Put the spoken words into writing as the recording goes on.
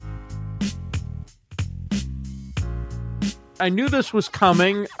I knew this was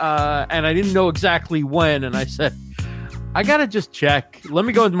coming, and I didn't know exactly when. And I said, I got to just check. Let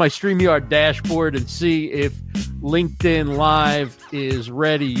me go into my StreamYard dashboard and see if LinkedIn Live is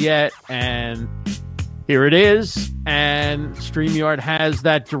ready yet. And here it is. And StreamYard has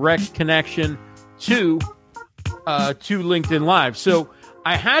that direct connection to LinkedIn Live. So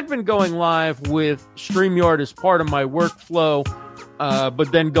I had been going live with StreamYard as part of my workflow,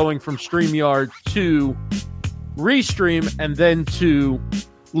 but then going from StreamYard to Restream and then to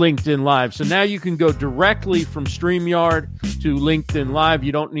LinkedIn Live. So now you can go directly from StreamYard to LinkedIn Live.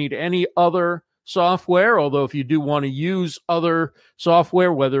 You don't need any other software, although if you do want to use other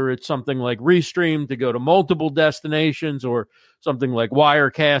software, whether it's something like Restream to go to multiple destinations or something like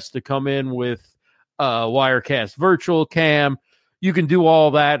Wirecast to come in with Wirecast Virtual Cam, you can do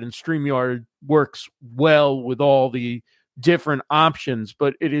all that, and StreamYard works well with all the different options.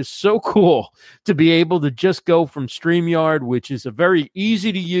 But it is so cool to be able to just go from StreamYard, which is a very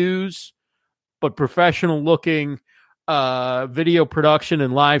easy to use but professional looking video production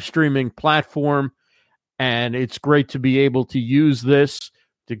and live streaming platform, and it's great to be able to use this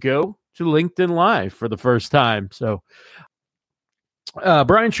to go to LinkedIn Live for the first time. So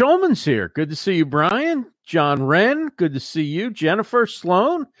Brian Schulman's here. Good to see you, Brian. John Wren, good to see you. Jennifer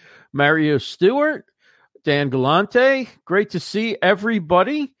Sloan, Mario Stewart, Dan Galante, great to see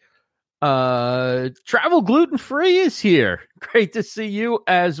everybody. Travel Gluten Free is here. Great to see you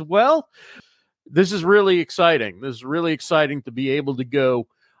as well. This is really exciting. This is really exciting to be able to go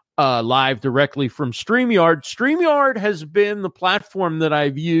live directly from StreamYard. StreamYard has been the platform that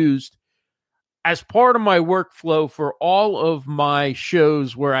I've used as part of my workflow for all of my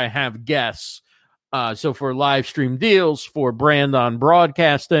shows where I have guests. So for live stream deals, for brand on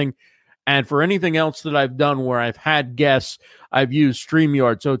broadcasting, and for anything else that I've done where I've had guests, I've used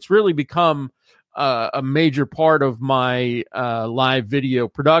StreamYard. So it's really become a major part of my live video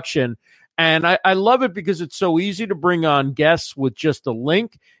production. And I love it because it's so easy to bring on guests with just a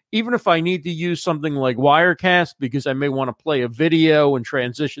link. Even if I need to use something like Wirecast, because I may want to play a video and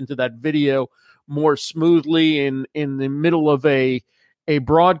transition to that video more smoothly in the middle of a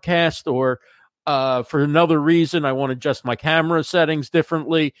broadcast, or for another reason, I want to adjust my camera settings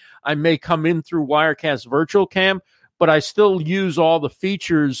differently, I may come in through Wirecast Virtual Cam, but I still use all the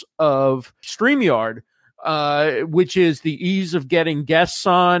features of StreamYard, which is the ease of getting guests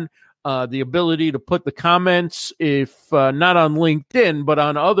on, the ability to put the comments, if not on LinkedIn, but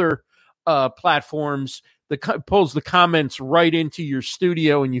on other platforms, pulls the comments right into your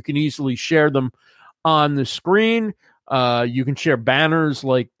studio, and you can easily share them on the screen. You can share banners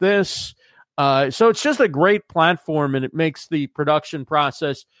like this. So it's just a great platform, and it makes the production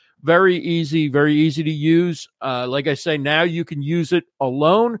process very easy to use. Like I say, now you can use it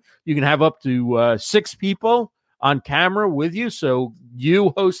alone. You can have up to 6 people on camera with you. So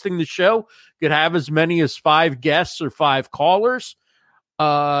you hosting the show could have as many as 5 guests or 5 callers.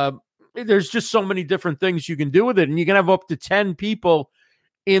 There's just so many different things you can do with it. And you can have up to 10 people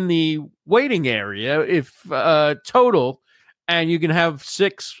in the waiting area if total. And you can have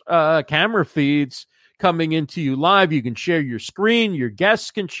 6 camera feeds coming into you live. You can share your screen. Your guests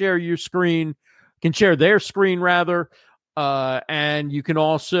can share your screen, can share their screen rather. And you can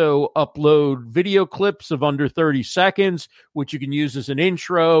also upload video clips of under 30 seconds, which you can use as an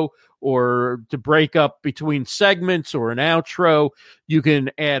intro or to break up between segments or an outro. You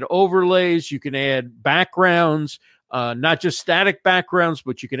can add overlays. You can add backgrounds, not just static backgrounds,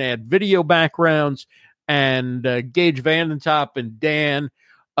 but you can add video backgrounds. And Gage Vandentop and Dan,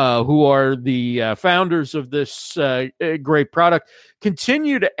 who are the founders of this great product,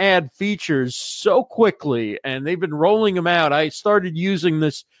 continue to add features so quickly, and they've been rolling them out. I started using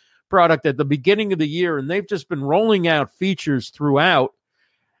this product at the beginning of the year, and they've just been rolling out features throughout.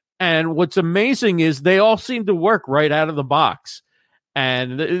 And what's amazing is they all seem to work right out of the box.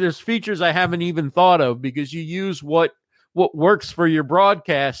 And there's features I haven't even thought of, because you use what works for your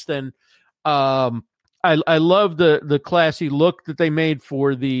broadcast. And I love the classy look that they made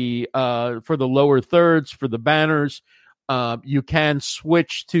for the lower thirds, for the banners. You can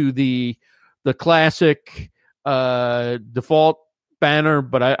switch to the classic default banner,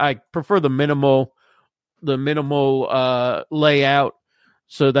 but I prefer the minimal layout.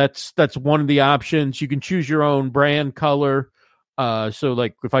 So that's one of the options. You can choose your own brand color. So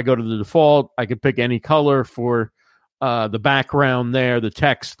like if I go to the default, I could pick any color for the background there. The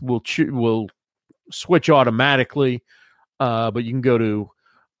text will switch automatically, but you can go to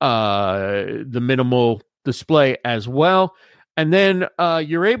the minimal display as well. And then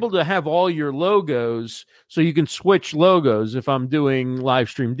you're able to have all your logos, so you can switch logos if I'm doing live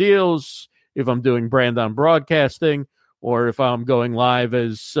stream deals, if I'm doing brand on broadcasting, or if I'm going live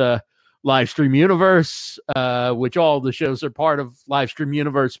as Livestream Universe, which all the shows are part of Livestream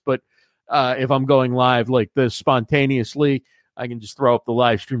Universe. But if I'm going live like this spontaneously, I can just throw up the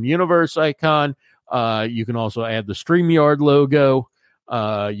Livestream Universe icon. You can also add the StreamYard logo.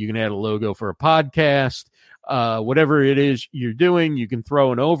 You can add a logo for a podcast. Whatever it is you're doing, you can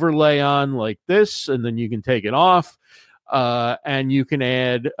throw an overlay on like this, and then you can take it off. And you can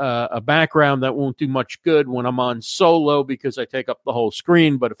add a background that won't do much good when I'm on solo because I take up the whole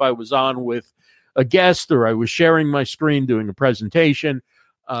screen. But if I was on with a guest or I was sharing my screen doing a presentation,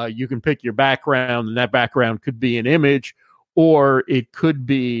 you can pick your background, and that background could be an image, or it could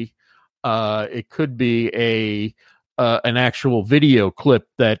be an actual video clip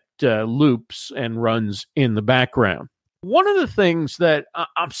that loops and runs in the background. One of the things that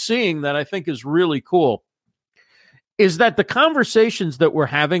I'm seeing that I think is really cool is that the conversations that we're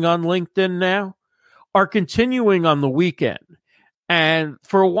having on LinkedIn now are continuing on the weekend. And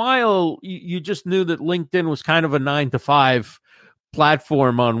for a while, you just knew that LinkedIn was kind of a 9-to-5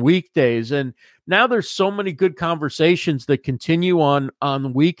 platform on weekdays. And now there's so many good conversations that continue on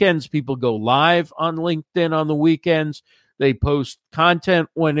the weekends. People go live on LinkedIn on the weekends. They post content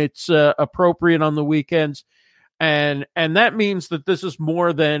when it's appropriate on the weekends. And that means that this is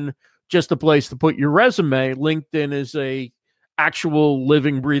more than just a place to put your resume. LinkedIn is a actual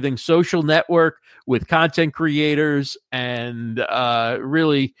living, breathing social network with content creators and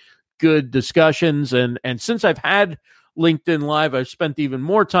really good discussions. And since I've had LinkedIn Live, I've spent even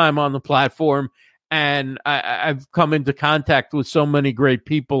more time on the platform, and I've come into contact with so many great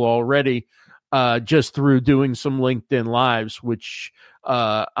people already just through doing some LinkedIn Lives, which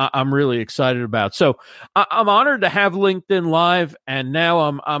I'm really excited about. So I'm honored to have LinkedIn Live, and now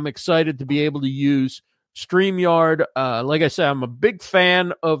I'm excited to be able to use StreamYard. Like I said, I'm a big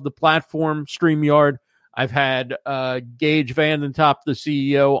fan of the platform StreamYard. I've had Gage Vandentop, the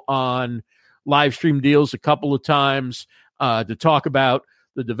CEO, on Livestream Deals a couple of times to talk about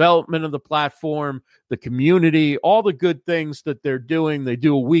the development of the platform, the community, all the good things that they're doing. They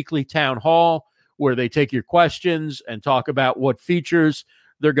do a weekly town hall where they take your questions and talk about what features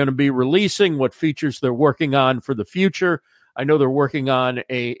they're going to be releasing, what features they're working on for the future. I know they're working on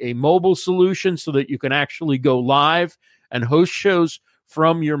a mobile solution so that you can actually go live and host shows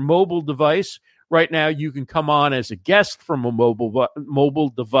from your mobile device. Right now, you can come on as a guest from a mobile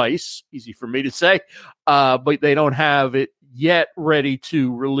device. Easy for me to say, but they don't have it yet ready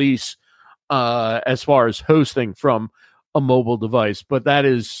to release as far as hosting from a mobile device. But that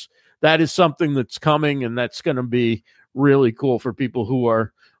is something that's coming, and that's going to be really cool for people who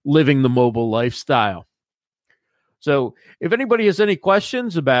are living the mobile lifestyle. So if anybody has any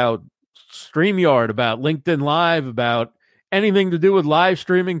questions about StreamYard, about LinkedIn Live, about anything to do with live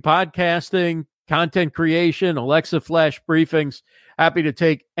streaming, podcasting, content creation, Alexa Flash briefings, happy to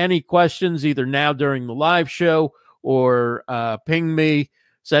take any questions either now during the live show or ping me,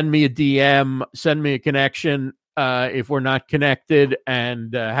 send me a DM, send me a connection if we're not connected,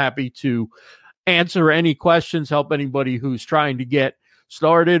 and happy to answer any questions, help anybody who's trying to get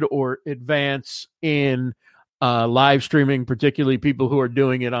started or advance in live streaming, particularly people who are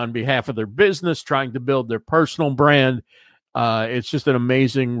doing it on behalf of their business, trying to build their personal brand. It's just an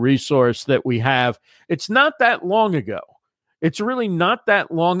amazing resource that we have. It's not that long ago. It's really not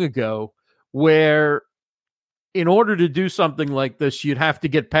that long ago where in order to do something like this, you'd have to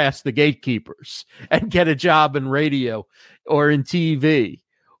get past the gatekeepers and get a job in radio or in TV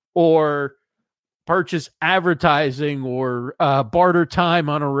or purchase advertising or barter time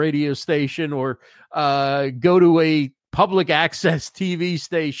on a radio station or go to a public access TV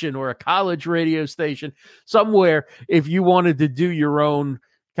station or a college radio station somewhere. If you wanted to do your own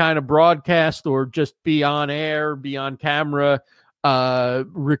kind of broadcast or just be on air, be on camera,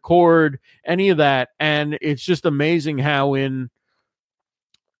 record any of that. And it's just amazing how in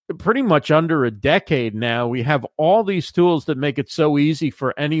pretty much under a decade now, we have all these tools that make it so easy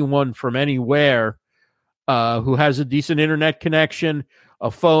for anyone from anywhere who has a decent internet connection, a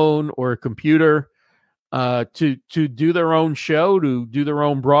phone or a computer, to do their own show, to do their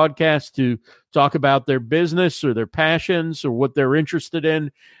own broadcast, to talk about their business or their passions or what they're interested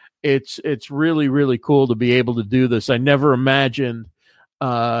in. It's really, really cool to be able to do this. I never imagined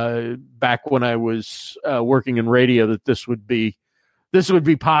back when I was working in radio that this would be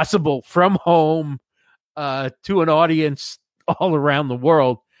possible from home to an audience all around the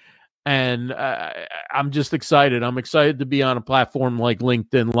world. And I'm just excited. I'm excited to be on a platform like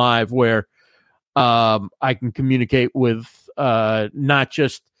LinkedIn Live where I can communicate with not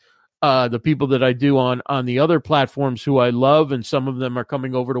just the people that I do on the other platforms who I love, and some of them are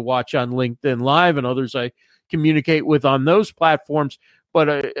coming over to watch on LinkedIn Live, and others I communicate with on those platforms.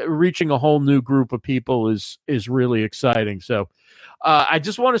 But reaching a whole new group of people is really exciting. So I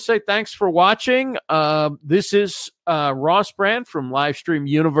just want to say thanks for watching. This is Ross Brand from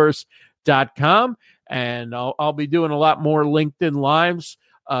livestreamuniverse.com, and I'll be doing a lot more LinkedIn Lives.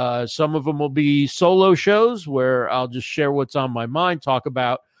 Some of them will be solo shows where I'll just share what's on my mind, talk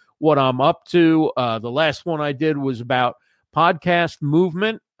about what I'm up to. The last one I did was about podcast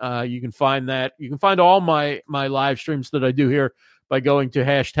movement. You can find that. You can find all my live streams that I do here by going to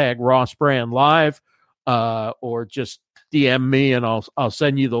hashtag Ross Brand Live, or just DM me and I'll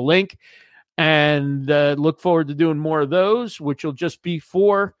send you the link. And look forward to doing more of those, which will just be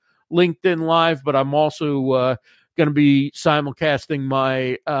for LinkedIn Live. But I'm also going to be simulcasting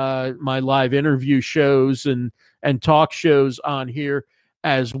my my live interview shows and talk shows on here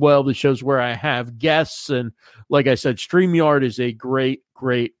as well. The shows where I have guests, and like I said, StreamYard is a great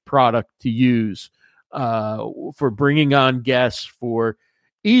product to use for bringing on guests, for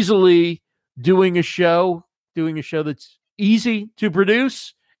easily doing a show that's easy to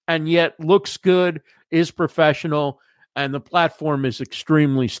produce and yet looks good, is professional, and the platform is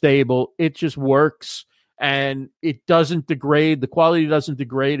extremely stable. It just works, and it doesn't degrade. The quality doesn't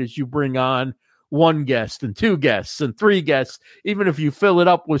degrade as you bring on one guest and two guests and three guests. Even if you fill it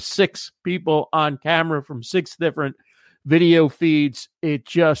up with 6 people on camera from 6 different video feeds, it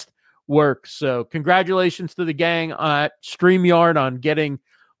just works. So congratulations to the gang at StreamYard on getting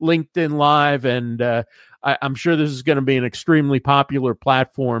LinkedIn Live, and I'm sure this is going to be an extremely popular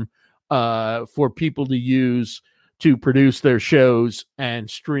platform for people to use to produce their shows and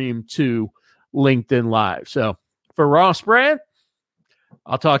stream to LinkedIn Live. So for Ross Brand,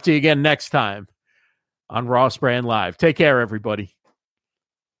 I'll talk to you again next time on Ross Brand Live. Take care, everybody.